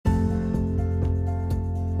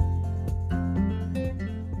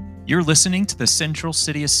You're listening to the Central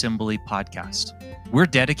City Assembly podcast. We're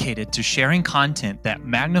dedicated to sharing content that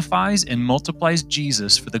magnifies and multiplies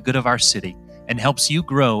Jesus for the good of our city and helps you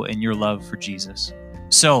grow in your love for Jesus.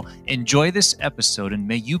 So enjoy this episode and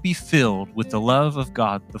may you be filled with the love of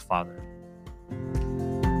God the Father.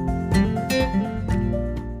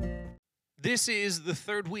 This is the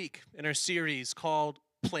third week in our series called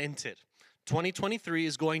Planted. 2023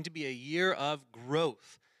 is going to be a year of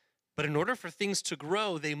growth. But in order for things to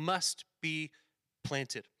grow, they must be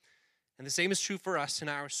planted. And the same is true for us in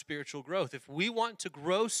our spiritual growth. If we want to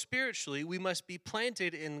grow spiritually, we must be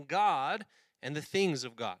planted in God and the things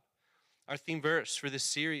of God. Our theme verse for this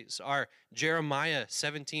series are Jeremiah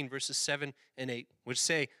 17, verses 7 and 8, which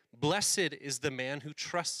say, "Blessed is the man who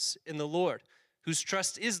trusts in the Lord, whose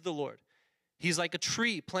trust is the Lord. He's like a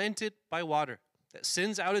tree planted by water that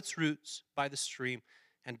sends out its roots by the stream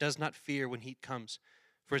and does not fear when heat comes.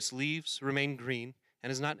 For its leaves remain green, and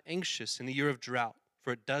is not anxious in the year of drought,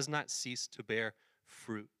 for it does not cease to bear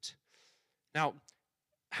fruit." Now,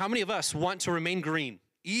 how many of us want to remain green,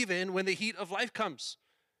 even when the heat of life comes?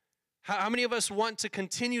 How many of us want to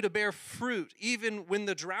continue to bear fruit, even when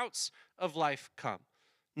the droughts of life come?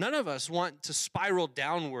 None of us want to spiral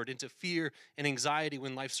downward into fear and anxiety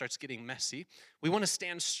when life starts getting messy. We want to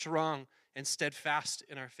stand strong and steadfast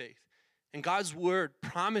in our faith. And God's word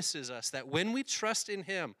promises us that when we trust in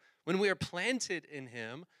Him, when we are planted in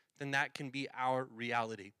Him, then that can be our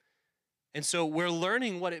reality. And so we're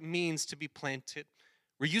learning what it means to be planted.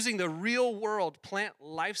 We're using the real world plant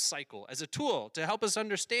life cycle as a tool to help us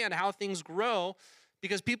understand how things grow,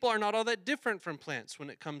 because people are not all that different from plants when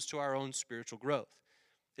it comes to our own spiritual growth.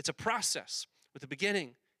 It's a process with a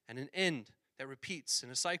beginning and an end that repeats in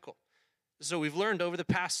a cycle. So we've learned over the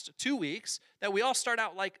past 2 weeks that we all start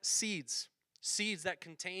out like seeds that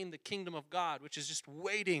contain the kingdom of God, which is just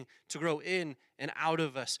waiting to grow in and out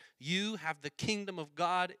of us. You have the kingdom of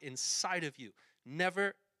God inside of you.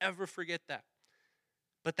 Never, ever forget that.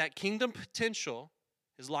 But that kingdom potential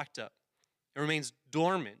is locked up. It remains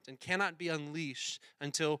dormant and cannot be unleashed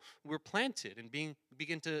until we're planted and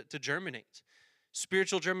begin to germinate.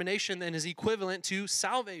 Spiritual germination then is equivalent to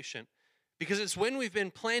salvation, because it's when we've been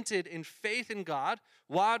planted in faith in God,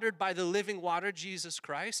 watered by the living water, Jesus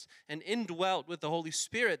Christ, and indwelt with the Holy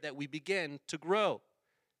Spirit that we begin to grow.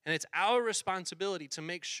 And it's our responsibility to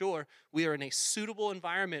make sure we are in a suitable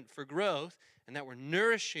environment for growth and that we're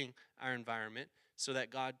nourishing our environment so that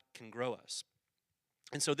God can grow us.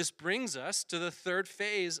 And so this brings us to the third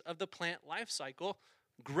phase of the plant life cycle,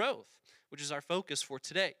 growth, which is our focus for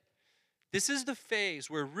today. This is the phase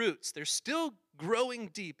where roots, they're still growing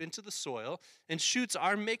deep into the soil, and shoots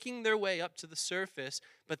are making their way up to the surface,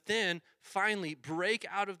 but then finally break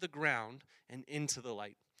out of the ground and into the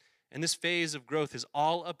light. And this phase of growth is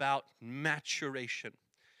all about maturation,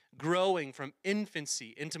 growing from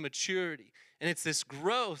infancy into maturity. And it's this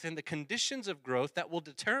growth and the conditions of growth that will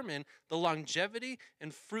determine the longevity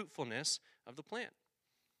and fruitfulness of the plant.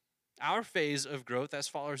 Our phase of growth as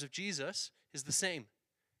followers of Jesus is the same.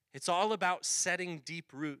 It's all about setting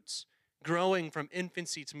deep roots, growing from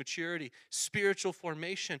infancy to maturity, spiritual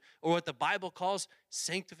formation, or what the Bible calls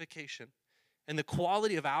sanctification. And the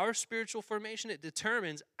quality of our spiritual formation, it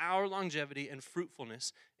determines our longevity and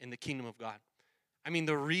fruitfulness in the kingdom of God. I mean,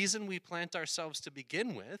 the reason we plant ourselves to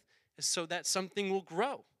begin with is so that something will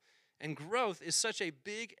grow. And growth is such a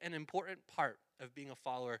big and important part of being a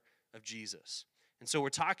follower of Jesus. And so we're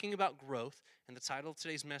talking about growth, and the title of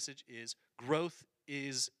today's message is Growth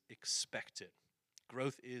is Expected.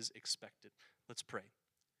 Growth is expected. Let's pray.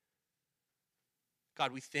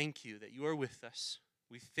 God, we thank you that you are with us.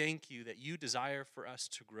 We thank you that you desire for us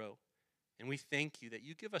to grow. And we thank you that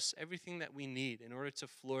you give us everything that we need in order to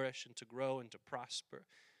flourish and to grow and to prosper.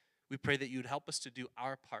 We pray that you would help us to do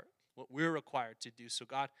our part, what we're required to do, so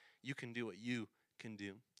God, you can do what you can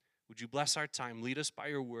do. Would you bless our time? Lead us by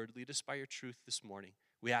your word. Lead us by your truth this morning.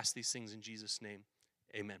 We ask these things in Jesus' name.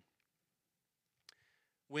 Amen.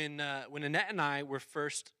 When Annette and I were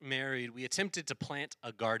first married, we attempted to plant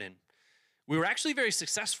a garden. We were actually very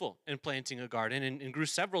successful in planting a garden and grew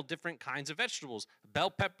several different kinds of vegetables: bell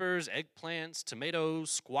peppers, eggplants,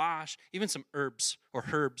 tomatoes, squash, even some herbs, or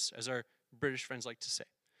herbs, as our British friends like to say.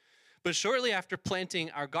 But shortly after planting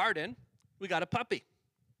our garden, we got a puppy.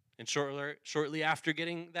 And shortly after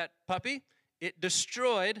getting that puppy, it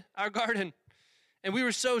destroyed our garden. And we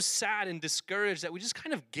were so sad and discouraged that we just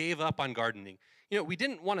kind of gave up on gardening. You know, we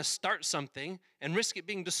didn't want to start something and risk it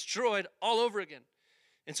being destroyed all over again.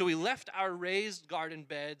 And so we left our raised garden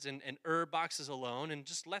beds and herb boxes alone and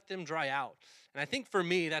just let them dry out. And I think for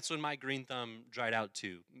me, that's when my green thumb dried out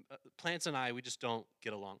too. Plants and I, we just don't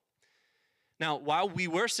get along. Now, while we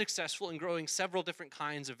were successful in growing several different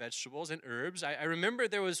kinds of vegetables and herbs, I remember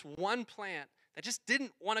there was one plant that just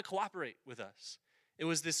didn't want to cooperate with us. It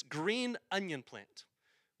was this green onion plant.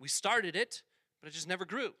 We started it, but it just never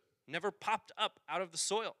grew, never popped up out of the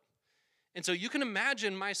soil. And so you can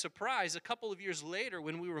imagine my surprise a couple of years later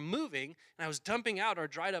when we were moving and I was dumping out our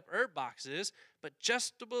dried up herb boxes, but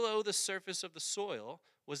just below the surface of the soil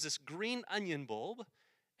was this green onion bulb,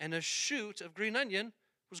 and a shoot of green onion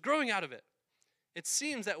was growing out of it. It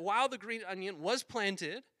seems that while the green onion was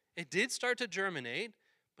planted, it did start to germinate,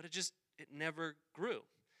 but it never grew.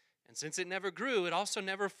 And since it never grew, it also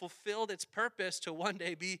never fulfilled its purpose to one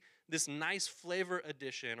day be this nice flavor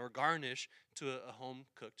addition or garnish to a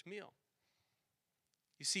home-cooked meal.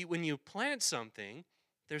 You see, when you plant something,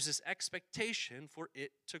 there's this expectation for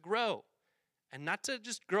it to grow. And not to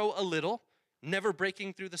just grow a little, never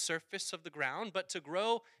breaking through the surface of the ground, but to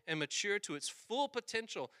grow and mature to its full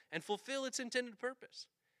potential and fulfill its intended purpose.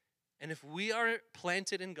 And if we are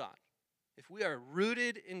planted in God, if we are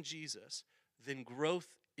rooted in Jesus, then growth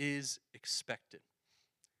is expected.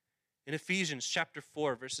 In Ephesians chapter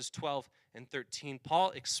 4, verses 12 and 13,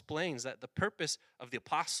 Paul explains that the purpose of the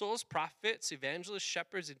apostles, prophets, evangelists,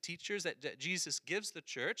 shepherds, and teachers that Jesus gives the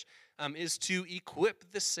church is to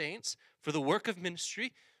equip the saints for the work of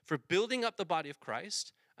ministry, for building up the body of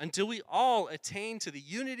Christ, until we all attain to the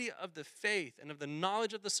unity of the faith and of the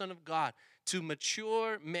knowledge of the Son of God, to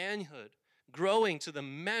mature manhood, growing to the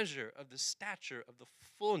measure of the stature of the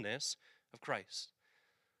fullness of Christ.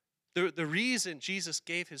 The reason Jesus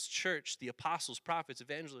gave his church, the apostles, prophets,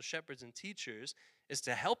 evangelists, shepherds, and teachers, is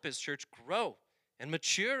to help his church grow and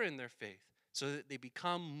mature in their faith so that they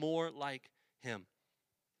become more like him.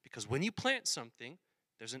 Because when you plant something,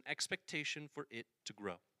 there's an expectation for it to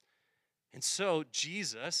grow. And so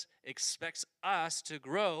Jesus expects us to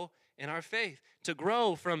grow in our faith, to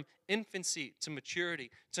grow from infancy to maturity,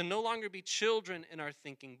 to no longer be children in our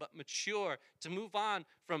thinking, but mature, to move on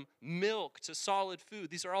from milk to solid food.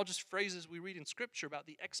 These are all just phrases we read in Scripture about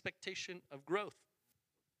the expectation of growth.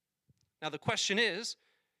 Now the question is,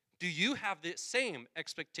 do you have the same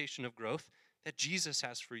expectation of growth that Jesus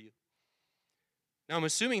has for you? Now I'm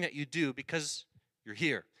assuming that you do because you're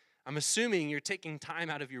here. I'm assuming you're taking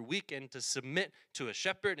time out of your weekend to submit to a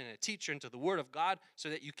shepherd and a teacher and to the Word of God so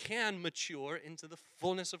that you can mature into the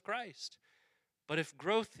fullness of Christ. But if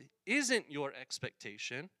growth isn't your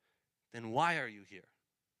expectation, then why are you here?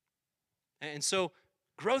 And so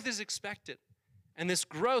growth is expected. And this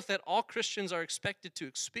growth that all Christians are expected to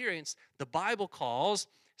experience, the Bible calls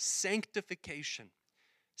sanctification.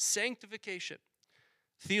 Sanctification.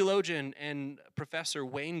 Theologian and professor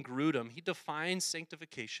Wayne Grudem, he defines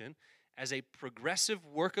sanctification as a progressive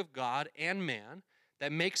work of God and man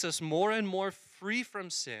that makes us more and more free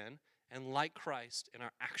from sin and like Christ in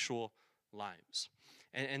our actual lives.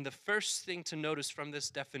 And the first thing to notice from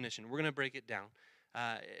this definition, we're going to break it down,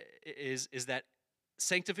 is that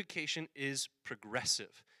sanctification is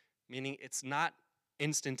progressive, meaning it's not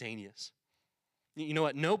instantaneous. You know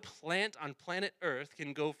what? No plant on planet Earth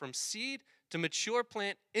can go from seed to mature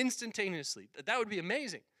plant instantaneously. That would be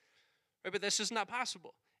amazing, right? But that's just not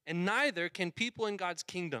possible. And neither can people in God's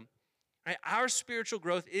kingdom, right? Our spiritual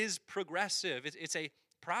growth is progressive. It's a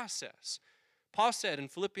process. Paul said in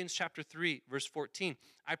Philippians chapter 3, verse 14,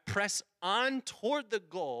 I press on toward the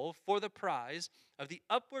goal for the prize of the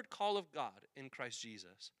upward call of God in Christ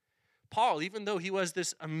Jesus. Paul, even though he was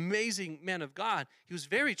this amazing man of God, he was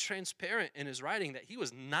very transparent in his writing that he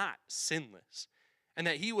was not sinless and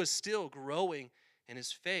that he was still growing in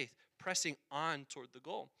his faith, pressing on toward the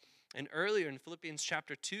goal. And earlier in Philippians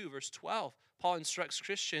chapter 2, verse 12, Paul instructs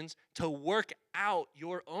Christians to work out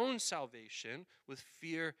your own salvation with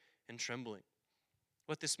fear and trembling.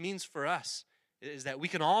 What this means for us is that we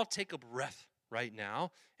can all take a breath right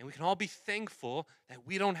now, and we can all be thankful that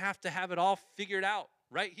we don't have to have it all figured out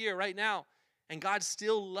right here, right now. And God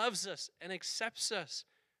still loves us and accepts us.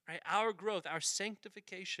 Right? Our growth, our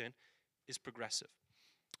sanctification is progressive.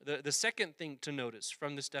 The second thing to notice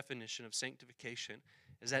from this definition of sanctification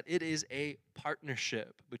is that it is a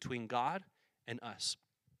partnership between God and us.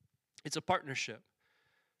 It's a partnership.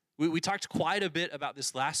 We talked quite a bit about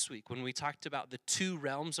this last week when we talked about the two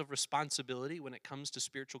realms of responsibility when it comes to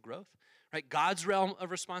spiritual growth. Right? God's realm of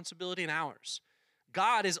responsibility and ours.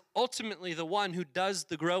 God is ultimately the one who does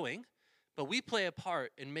the growing, but we play a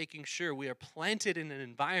part in making sure we are planted in an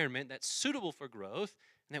environment that's suitable for growth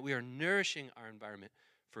and that we are nourishing our environment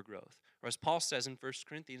for growth. Or as Paul says in 1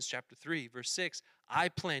 Corinthians chapter 3, verse 6, I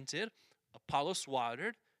planted, Apollos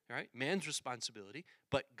watered, right? Man's responsibility,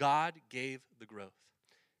 but God gave the growth.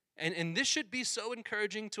 And this should be so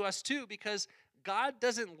encouraging to us too, because God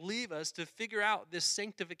doesn't leave us to figure out this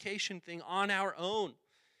sanctification thing on our own.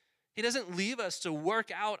 He doesn't leave us to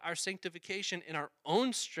work out our sanctification in our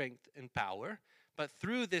own strength and power, but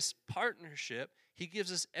through this partnership, he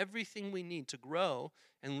gives us everything we need to grow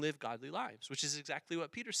and live godly lives, which is exactly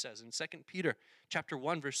what Peter says in 2 Peter chapter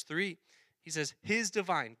 1, verse 3. He says,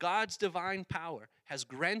 God's divine power has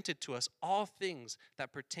granted to us all things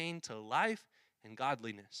that pertain to life and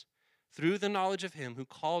godliness through the knowledge of him who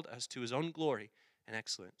called us to his own glory and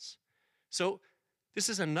excellence. So this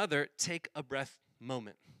is another take a breath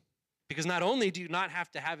moment. Because not only do you not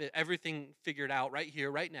have to have everything figured out right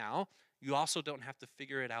here, right now, you also don't have to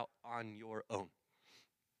figure it out on your own.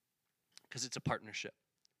 Because it's a partnership.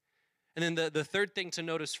 And then the third thing to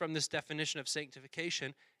notice from this definition of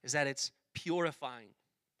sanctification is that it's purifying.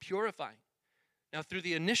 Purifying. Now, through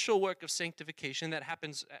the initial work of sanctification that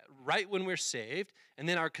happens right when we're saved, and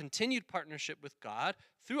then our continued partnership with God,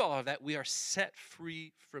 through all of that, we are set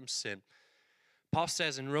free from sin. Paul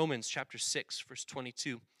says in Romans chapter 6, verse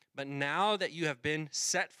 22, "But now that you have been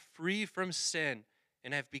set free from sin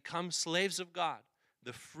and have become slaves of God,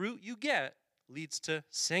 the fruit you get leads to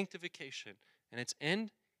sanctification, and its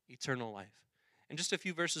end, eternal life." And just a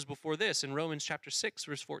few verses before this, in Romans chapter 6,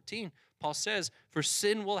 verse 14, Paul says, "For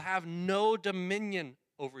sin will have no dominion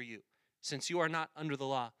over you, since you are not under the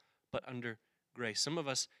law, but under grace." Some of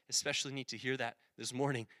us especially need to hear that this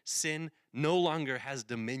morning. Sin no longer has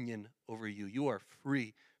dominion over you. You are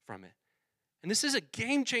free from it. And this is a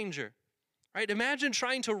game changer, right? Imagine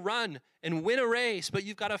trying to run and win a race, but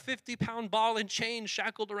you've got a 50-pound ball and chain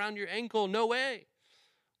shackled around your ankle. No way.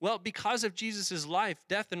 Well, because of Jesus' life,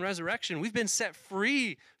 death, and resurrection, we've been set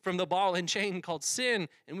free from the ball and chain called sin,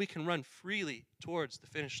 and we can run freely towards the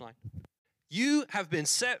finish line. You have been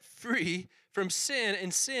set free from sin,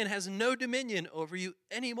 and sin has no dominion over you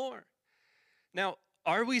anymore. Now,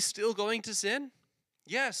 are we still going to sin?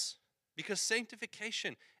 Yes, because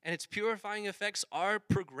sanctification and its purifying effects are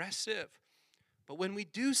progressive. But when we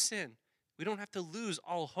do sin, we don't have to lose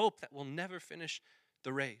all hope that we'll never finish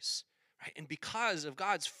the race. Right? And because of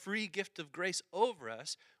God's free gift of grace over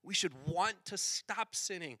us, we should want to stop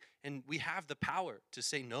sinning, and we have the power to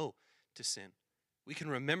say no to sin. We can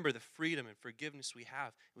remember the freedom and forgiveness we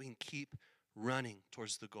have. We can keep running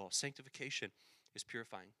towards the goal. Sanctification is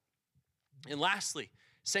purifying. And lastly,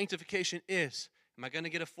 sanctification is, am I going to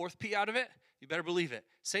get a fourth P out of it? You better believe it.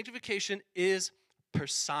 Sanctification is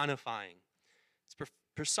personifying. It's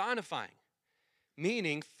personifying.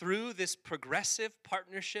 Meaning, through this progressive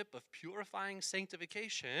partnership of purifying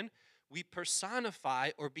sanctification, we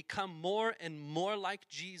personify or become more and more like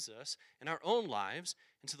Jesus in our own lives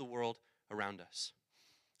and to the world around us.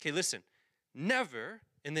 Okay, listen. Never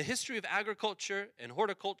in the history of agriculture and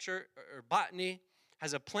horticulture or botany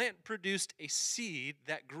has a plant produced a seed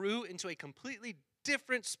that grew into a completely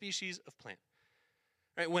different species of plant.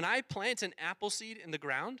 Right? When I plant an apple seed in the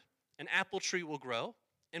ground, an apple tree will grow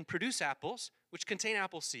and produce apples, which contain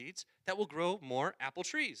apple seeds that will grow more apple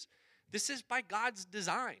trees. This is by God's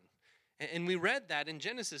design. And we read that in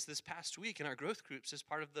Genesis this past week in our growth groups as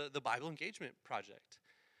part of the Bible Engagement Project.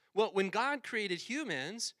 Well, when God created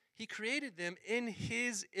humans, he created them in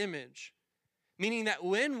his image, meaning that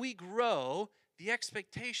when we grow, the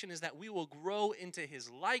expectation is that we will grow into his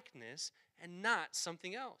likeness and not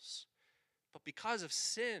something else. But because of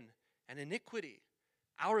sin and iniquity,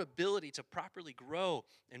 our ability to properly grow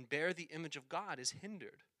and bear the image of God is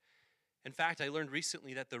hindered. In fact, I learned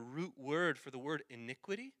recently that the root word for the word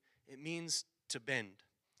iniquity, it means to bend.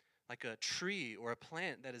 Like a tree or a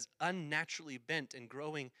plant that is unnaturally bent and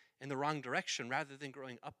growing in the wrong direction rather than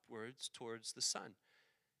growing upwards towards the sun.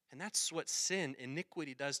 And that's what sin,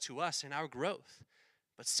 iniquity, does to us in our growth.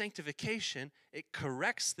 But sanctification, it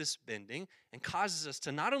corrects this bending and causes us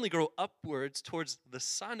to not only grow upwards towards the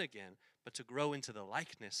sun again, but to grow into the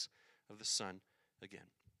likeness of the Son again.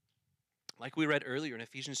 Like we read earlier in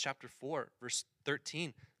Ephesians chapter 4, verse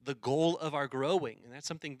 13, the goal of our growing, and that's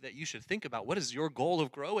something that you should think about. What is your goal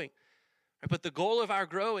of growing? Right, but the goal of our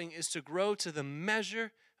growing is to grow to the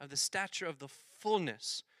measure of the stature of the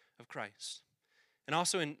fullness of Christ. And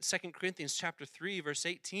also in 2 Corinthians chapter 3, verse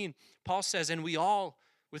 18, Paul says, "And we all,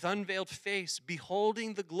 with unveiled face,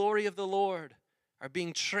 beholding the glory of the Lord, are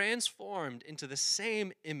being transformed into the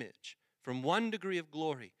same image, from one degree of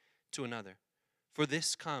glory to another. For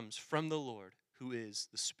this comes from the Lord, who is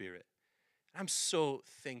the Spirit." I'm so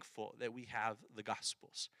thankful that we have the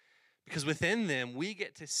Gospels, because within them we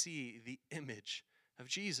get to see the image of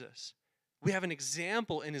Jesus. We have an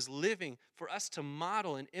example in his living for us to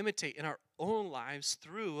model and imitate in our own lives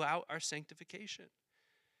throughout our sanctification.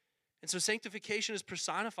 And so sanctification is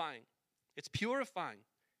personifying. It's purifying.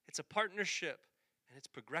 It's a partnership. and it's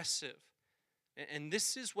progressive. And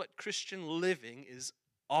this is what Christian living is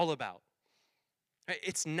all about. Right?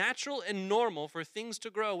 It's natural and normal for things to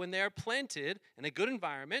grow when they are planted in a good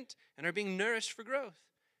environment and are being nourished for growth.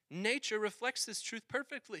 Nature reflects this truth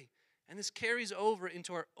perfectly, and this carries over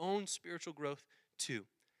into our own spiritual growth too.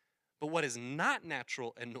 But what is not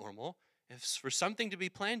natural and normal is for something to be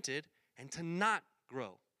planted and to not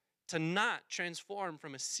grow, to not transform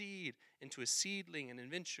from a seed into a seedling and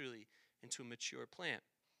eventually into a mature plant.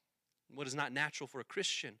 What is not natural for a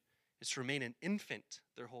Christian is to remain an infant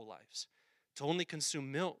their whole lives, to only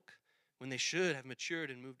consume milk when they should have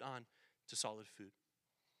matured and moved on to solid food.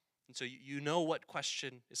 And so you know what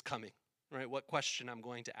question is coming, right? What question I'm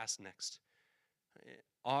going to ask next.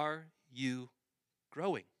 Are you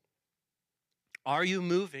growing? Are you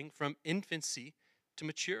moving from infancy to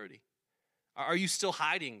maturity? Are you still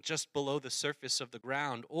hiding just below the surface of the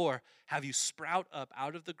ground, or have you sprout up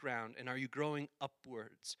out of the ground and are you growing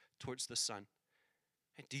upwards towards the sun?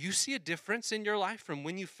 And do you see a difference in your life from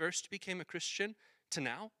when you first became a Christian to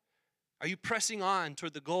now? Are you pressing on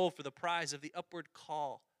toward the goal for the prize of the upward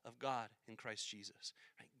call of God in Christ Jesus?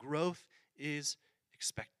 Right? Growth is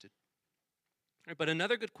expected. Right, but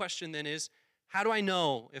another good question then is, how do I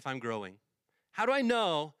know if I'm growing? How do I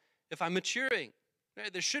know if I'm maturing?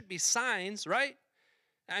 Right? There should be signs, right?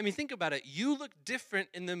 I mean, think about it. You look different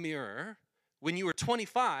in the mirror when you were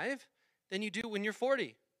 25 than you do when you're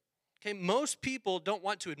 40. Okay, most people don't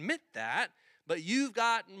want to admit that, but you've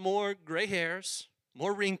got more gray hairs,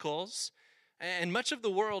 more wrinkles, and much of the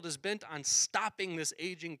world is bent on stopping this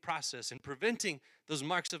aging process and preventing those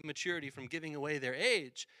marks of maturity from giving away their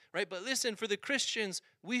age, right? But listen, for the Christians,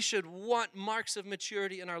 we should want marks of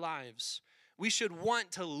maturity in our lives. We should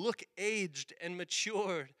want to look aged and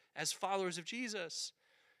matured as followers of Jesus.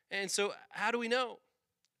 And so how do we know?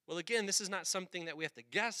 Well, again, this is not something that we have to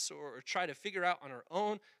guess or try to figure out on our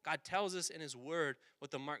own. God tells us in his word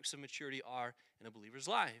what the marks of maturity are in a believer's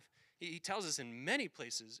life. He tells us in many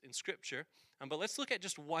places in Scripture, but let's look at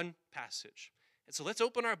just one passage. And so let's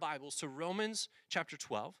open our Bibles to Romans chapter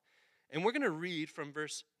 12, and we're going to read from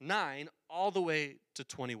verse 9 all the way to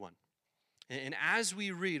 21. And as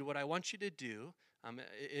we read, what I want you to do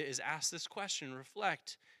is ask this question,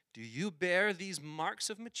 reflect, do you bear these marks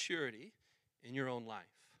of maturity in your own life?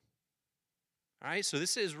 All right, so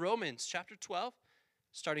this is Romans chapter 12,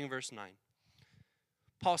 starting in verse 9.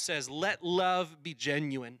 Paul says, let love be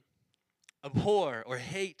genuine. Abhor or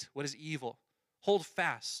hate what is evil. Hold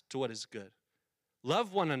fast to what is good.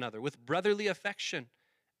 Love one another with brotherly affection.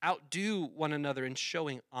 Outdo one another in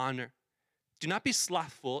showing honor. Do not be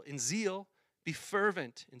slothful in zeal. Be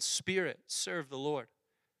fervent in spirit. Serve the Lord.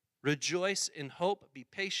 Rejoice in hope. Be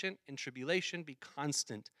patient in tribulation. Be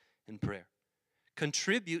constant in prayer.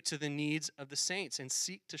 Contribute to the needs of the saints and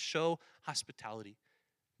seek to show hospitality.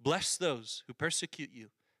 Bless those who persecute you.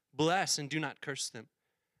 Bless and do not curse them.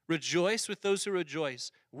 Rejoice with those who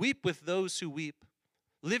rejoice. Weep with those who weep.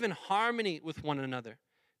 Live in harmony with one another.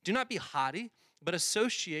 Do not be haughty, but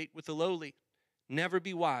associate with the lowly. Never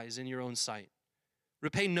be wise in your own sight.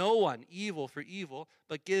 Repay no one evil for evil,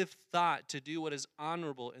 but give thought to do what is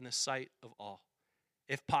honorable in the sight of all.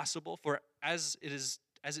 If possible, for as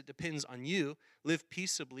it depends on you, live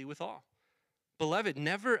peaceably with all. Beloved,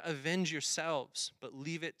 never avenge yourselves, but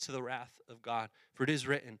leave it to the wrath of God. For it is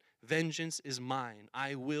written, vengeance is mine,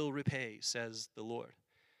 I will repay, says the Lord.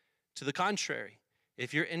 To the contrary,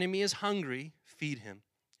 if your enemy is hungry, feed him.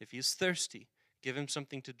 If he is thirsty, give him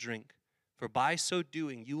something to drink. For by so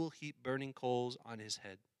doing, you will heap burning coals on his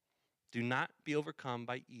head. Do not be overcome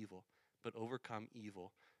by evil, but overcome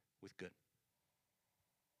evil with good.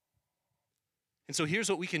 And so here's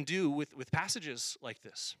what we can do with passages like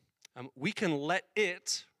this. We can let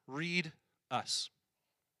it read us.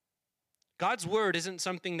 God's word isn't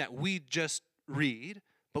something that we just read,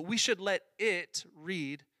 but we should let it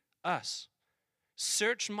read us.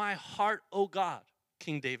 Search my heart, O God,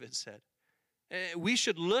 King David said. We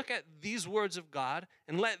should look at these words of God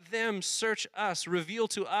and let them search us, reveal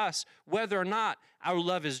to us whether or not our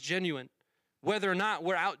love is genuine, whether or not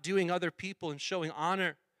we're outdoing other people and showing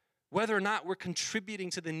honor, whether or not we're contributing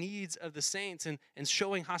to the needs of the saints and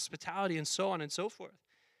showing hospitality and so on and so forth.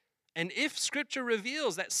 And if Scripture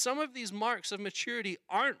reveals that some of these marks of maturity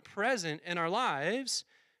aren't present in our lives,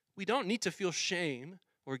 we don't need to feel shame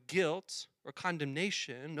or guilt or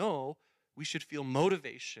condemnation. No, we should feel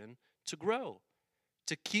motivation to grow,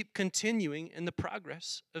 to keep continuing in the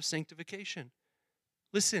progress of sanctification.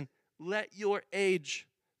 Listen, let your age,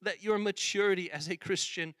 let your maturity as a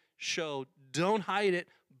Christian show. Don't hide it.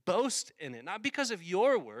 Boast in it, not because of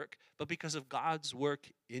your work, but because of God's work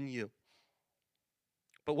in you.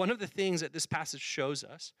 But one of the things that this passage shows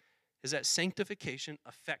us is that sanctification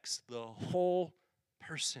affects the whole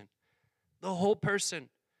person. The whole person.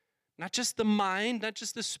 Not just the mind, not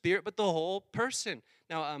just the spirit, but the whole person.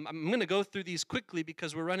 Now, I'm going to go through these quickly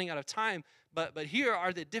because we're running out of time, but here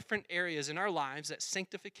are the different areas in our lives that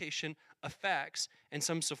sanctification affects and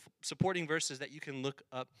some supporting verses that you can look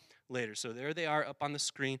up later. So there they are up on the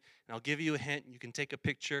screen, and I'll give you a hint. You can take a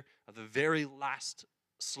picture of the very last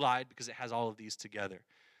slide because it has all of these together.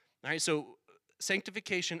 All right, so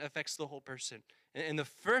sanctification affects the whole person. And the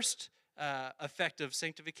first effect of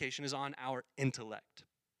sanctification is on our intellect.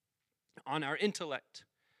 On our intellect.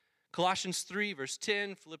 Colossians 3, verse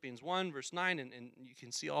 10, Philippians 1, verse 9, and you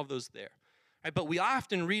can see all of those there. Right, but we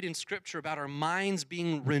often read in Scripture about our minds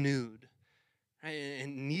being renewed, right,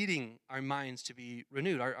 and needing our minds to be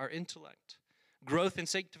renewed, our intellect. Growth and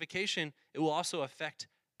sanctification, it will also affect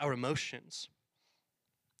our emotions.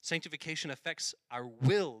 Sanctification affects our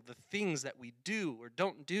will, the things that we do or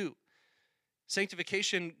don't do.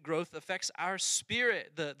 Sanctification growth affects our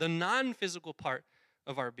spirit, the non-physical part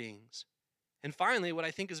of our beings. And finally, what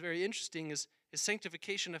I think is very interesting is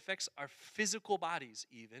sanctification affects our physical bodies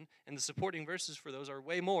even, and the supporting verses for those are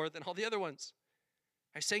way more than all the other ones.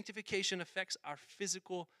 Our sanctification affects our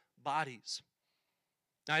physical bodies.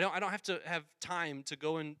 Now, I don't have to have time to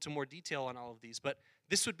go into more detail on all of these, but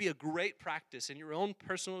this would be a great practice in your own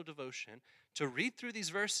personal devotion to read through these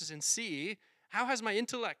verses and see, how has my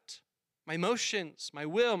intellect, my emotions, my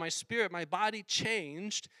will, my spirit, my body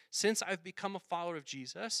changed since I've become a follower of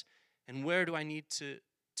Jesus? And where do I need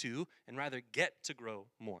to and rather get to grow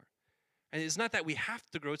more? And it's not that we have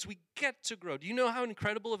to grow, it's we get to grow. Do you know how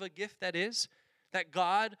incredible of a gift that is? That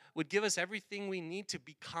God would give us everything we need to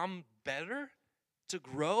become better, to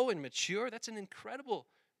grow and mature? That's an incredible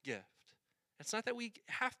gift. It's not that we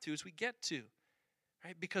have to, it's we get to.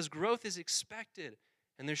 Right? Because growth is expected,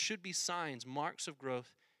 and there should be signs, marks of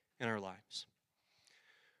growth in our lives.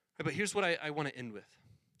 Right, but here's what I want to end with.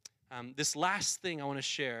 This last thing I want to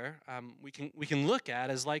share, we can look at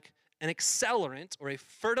as like an accelerant or a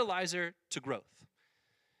fertilizer to growth.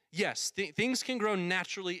 Yes, things can grow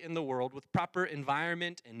naturally in the world with proper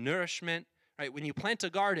environment and nourishment. Right? When you plant a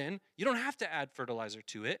garden, you don't have to add fertilizer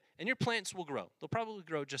to it, and your plants will grow. They'll probably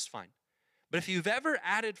grow just fine. But if you've ever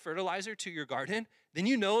added fertilizer to your garden, then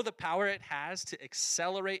you know the power it has to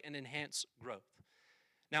accelerate and enhance growth.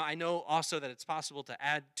 Now, I know also that it's possible to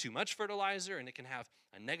add too much fertilizer and it can have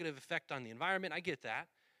a negative effect on the environment. I get that.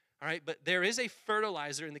 All right, but there is a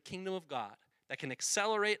fertilizer in the kingdom of God that can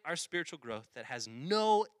accelerate our spiritual growth that has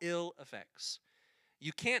no ill effects.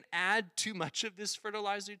 You can't add too much of this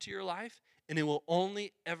fertilizer to your life, and it will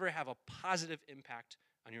only ever have a positive impact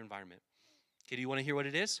on your environment. Okay, do you want to hear what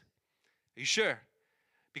it is? Are you sure?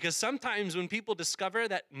 Because sometimes when people discover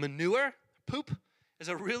that manure, poop, is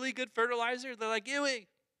a really good fertilizer, they're like, wait,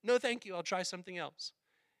 no thank you, I'll try something else.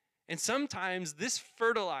 And sometimes this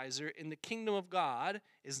fertilizer in the kingdom of God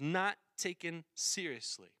is not taken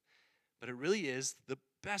seriously, but it really is the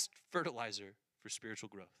best fertilizer for spiritual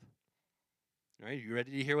growth. All right, you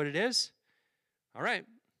ready to hear what it is? All right,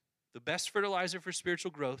 the best fertilizer for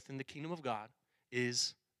spiritual growth in the kingdom of God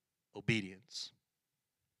is obedience.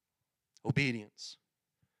 Obedience.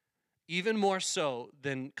 Even more so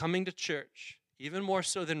than coming to church, even more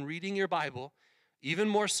so than reading your Bible, even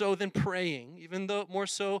more so than praying, even though more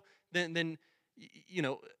so than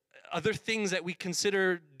other things that we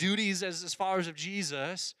consider duties as followers of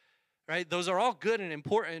Jesus, right? Those are all good and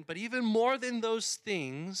important, but even more than those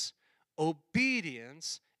things,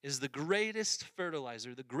 obedience is the greatest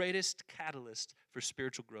fertilizer, the greatest catalyst for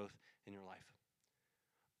spiritual growth in your life.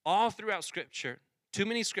 All throughout Scripture, too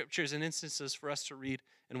many scriptures and instances for us to read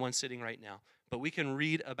in one sitting right now, but we can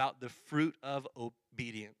read about the fruit of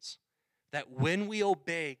obedience. That when we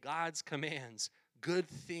obey God's commands, good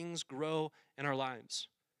things grow in our lives.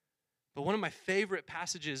 But one of my favorite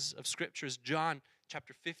passages of Scripture is John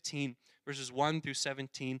chapter 15, verses 1 through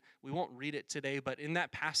 17. We won't read it today, but in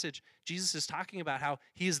that passage, Jesus is talking about how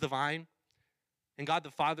he is the vine, and God the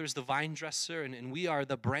Father is the vine dresser, and we are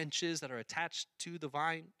the branches that are attached to the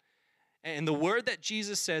vine. And the word that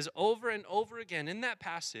Jesus says over and over again in that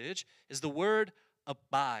passage is the word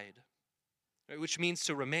abide, right, which means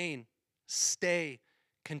to remain, stay,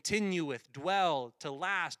 continue with, dwell, to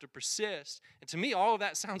last or persist. And to me, all of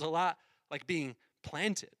that sounds a lot like being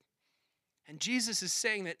planted. And Jesus is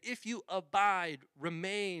saying that if you abide,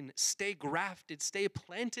 remain, stay grafted, stay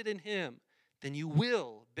planted in him, then you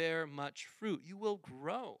will bear much fruit. You will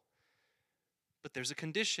grow. But there's a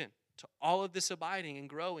condition to all of this abiding and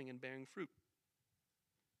growing and bearing fruit.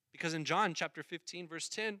 Because in John chapter 15, verse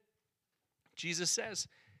 10, Jesus says,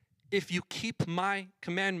 if you keep my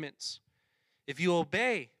commandments, if you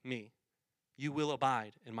obey me, you will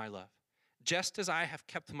abide in my love, just as I have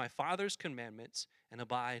kept my Father's commandments and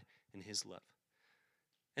abide in his love.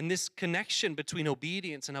 And this connection between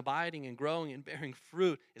obedience and abiding and growing and bearing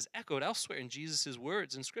fruit is echoed elsewhere in Jesus'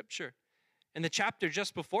 words in Scripture. In the chapter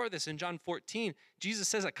just before this, in John 14, Jesus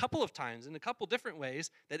says a couple of times, in a couple different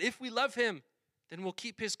ways, that if we love him, then we'll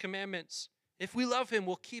keep his commandments. If we love him,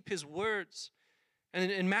 we'll keep his words. And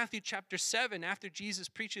in Matthew chapter 7, after Jesus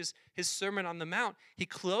preaches his Sermon on the Mount, he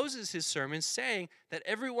closes his sermon saying that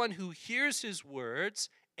everyone who hears his words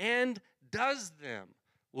and does them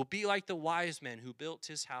will be like the wise man who built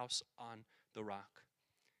his house on the rock.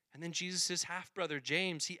 And then Jesus' half-brother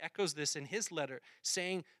James, he echoes this in his letter,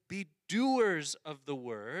 saying, be doers of the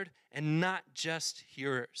word and not just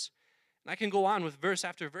hearers. And I can go on with verse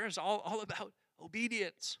after verse, all about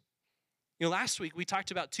obedience. Last week we talked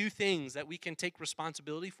about two things that we can take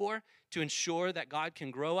responsibility for to ensure that God can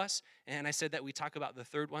grow us. And I said that we talk about the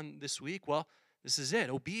third one this week. Well, this is it.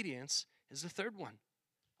 Obedience is the third one.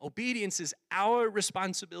 Obedience is our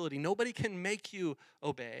responsibility. Nobody can make you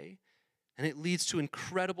obey. And it leads to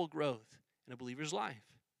incredible growth in a believer's life.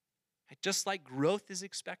 Just like growth is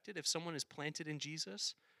expected if someone is planted in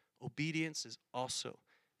Jesus, obedience is also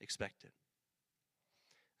expected.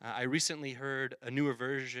 I recently heard a newer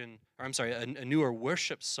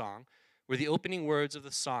worship song where the opening words of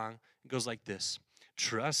the song goes like this.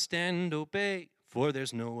 Trust and obey, for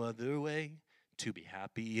there's no other way to be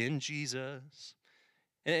happy in Jesus.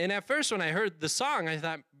 And at first when I heard the song, I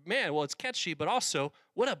thought, man, well, it's catchy, but also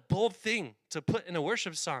what a bold thing to put in a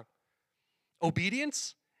worship song.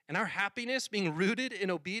 Obedience and our happiness being rooted in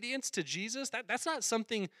obedience to Jesus, that's not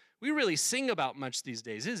something we really sing about much these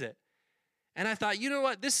days, is it? And I thought, you know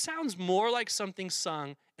what? This sounds more like something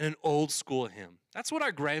sung in an old school hymn. That's what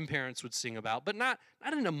our grandparents would sing about, but not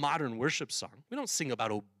in a modern worship song. We don't sing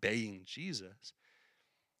about obeying Jesus.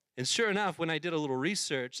 And sure enough, when I did a little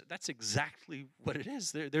research, that's exactly what it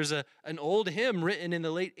is. There's an old hymn written in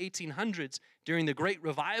the late 1800s during the great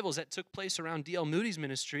revivals that took place around D.L. Moody's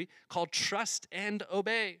ministry called Trust and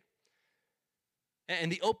Obey.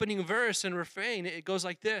 And the opening verse and refrain, it goes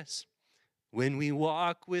like this. When we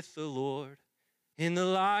walk with the Lord in the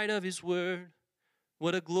light of his word,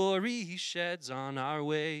 what a glory he sheds on our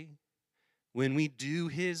way. When we do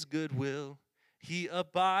his good will, he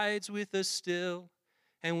abides with us still,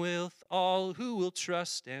 and with all who will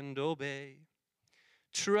trust and obey.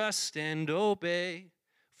 Trust and obey,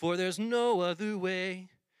 for there's no other way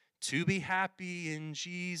to be happy in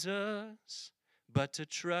Jesus but to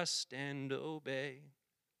trust and obey.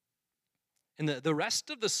 And the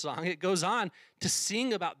rest of the song, it goes on to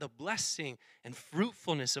sing about the blessing and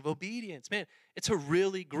fruitfulness of obedience. Man, it's a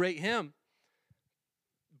really great hymn.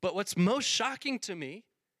 But what's most shocking to me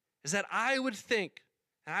is that I would think,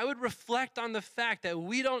 and I would reflect on the fact that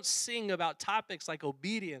we don't sing about topics like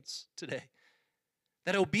obedience today.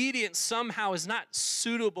 That obedience somehow is not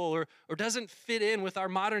suitable or doesn't fit in with our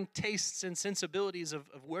modern tastes and sensibilities of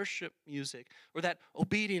worship music, or that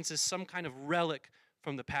obedience is some kind of relic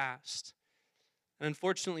from the past. And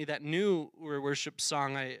unfortunately, that new worship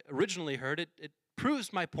song I originally heard, it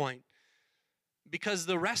proves my point. Because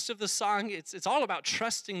the rest of the song, it's all about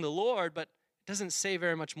trusting the Lord, but it doesn't say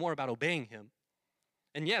very much more about obeying him.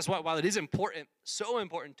 And yes, while it is important, so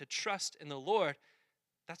important to trust in the Lord,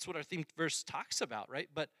 that's what our themed verse talks about, right?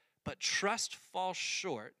 But trust falls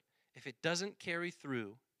short if it doesn't carry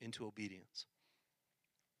through into obedience.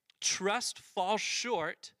 Trust falls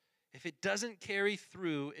short if it doesn't carry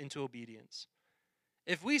through into obedience.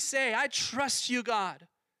 If we say, I trust you, God,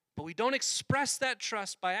 but we don't express that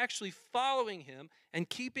trust by actually following him and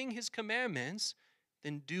keeping his commandments,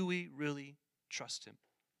 then do we really trust him?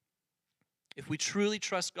 If we truly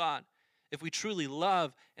trust God, if we truly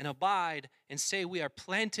love and abide and say we are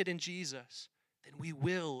planted in Jesus, then we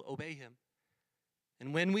will obey him.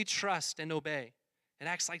 And when we trust and obey, it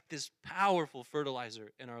acts like this powerful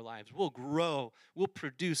fertilizer in our lives. We'll grow. We'll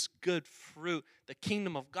produce good fruit. The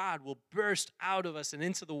kingdom of God will burst out of us and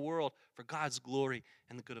into the world for God's glory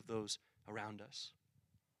and the good of those around us.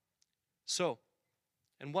 So,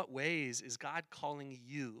 in what ways is God calling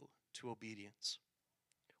you to obedience?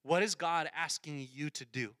 What is God asking you to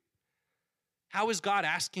do? How is God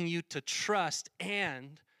asking you to trust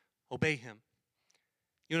and obey him?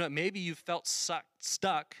 You know, maybe you felt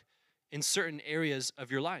stuck in certain areas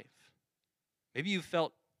of your life. Maybe you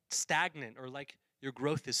felt stagnant or like your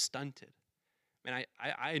growth is stunted. Man,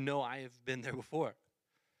 I know I have been there before.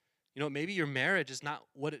 You know, maybe your marriage is not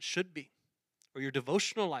what it should be, or your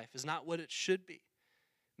devotional life is not what it should be.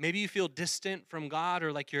 Maybe you feel distant from God,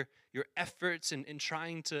 or like you're your efforts in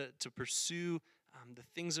trying to pursue the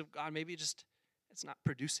things of God, maybe it's not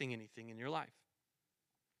producing anything in your life.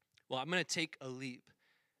 Well, I'm going to take a leap,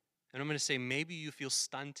 and I'm going to say maybe you feel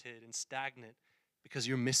stunted and stagnant because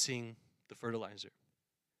you're missing the fertilizer.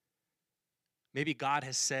 Maybe God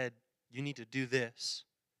has said you need to do this,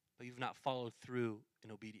 but you've not followed through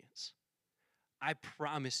in obedience. I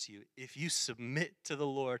promise you, if you submit to the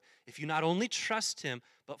Lord, if you not only trust him,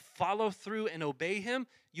 but follow through and obey him,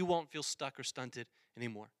 you won't feel stuck or stunted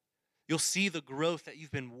anymore. You'll see the growth that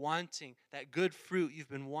you've been wanting, that good fruit you've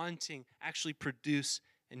been wanting actually produce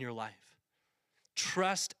in your life.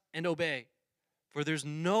 Trust and obey, for there's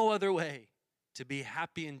no other way to be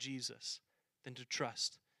happy in Jesus than to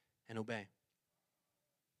trust and obey.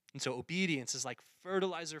 And so obedience is like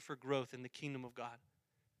fertilizer for growth in the kingdom of God.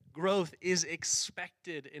 Growth is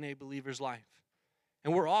expected in a believer's life.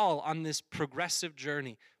 And we're all on this progressive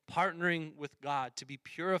journey, partnering with God to be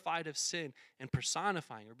purified of sin and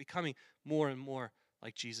personifying or becoming more and more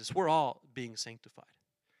like Jesus. We're all being sanctified.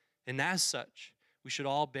 And as such, we should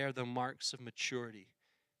all bear the marks of maturity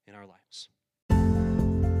in our lives.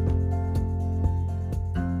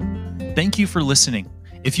 Thank you for listening.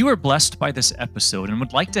 If you are blessed by this episode and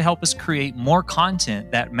would like to help us create more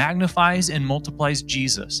content that magnifies and multiplies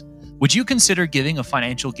Jesus, would you consider giving a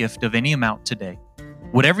financial gift of any amount today?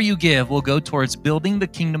 Whatever you give will go towards building the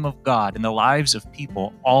kingdom of God in the lives of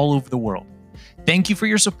people all over the world. Thank you for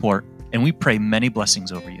your support, and we pray many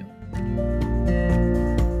blessings over you.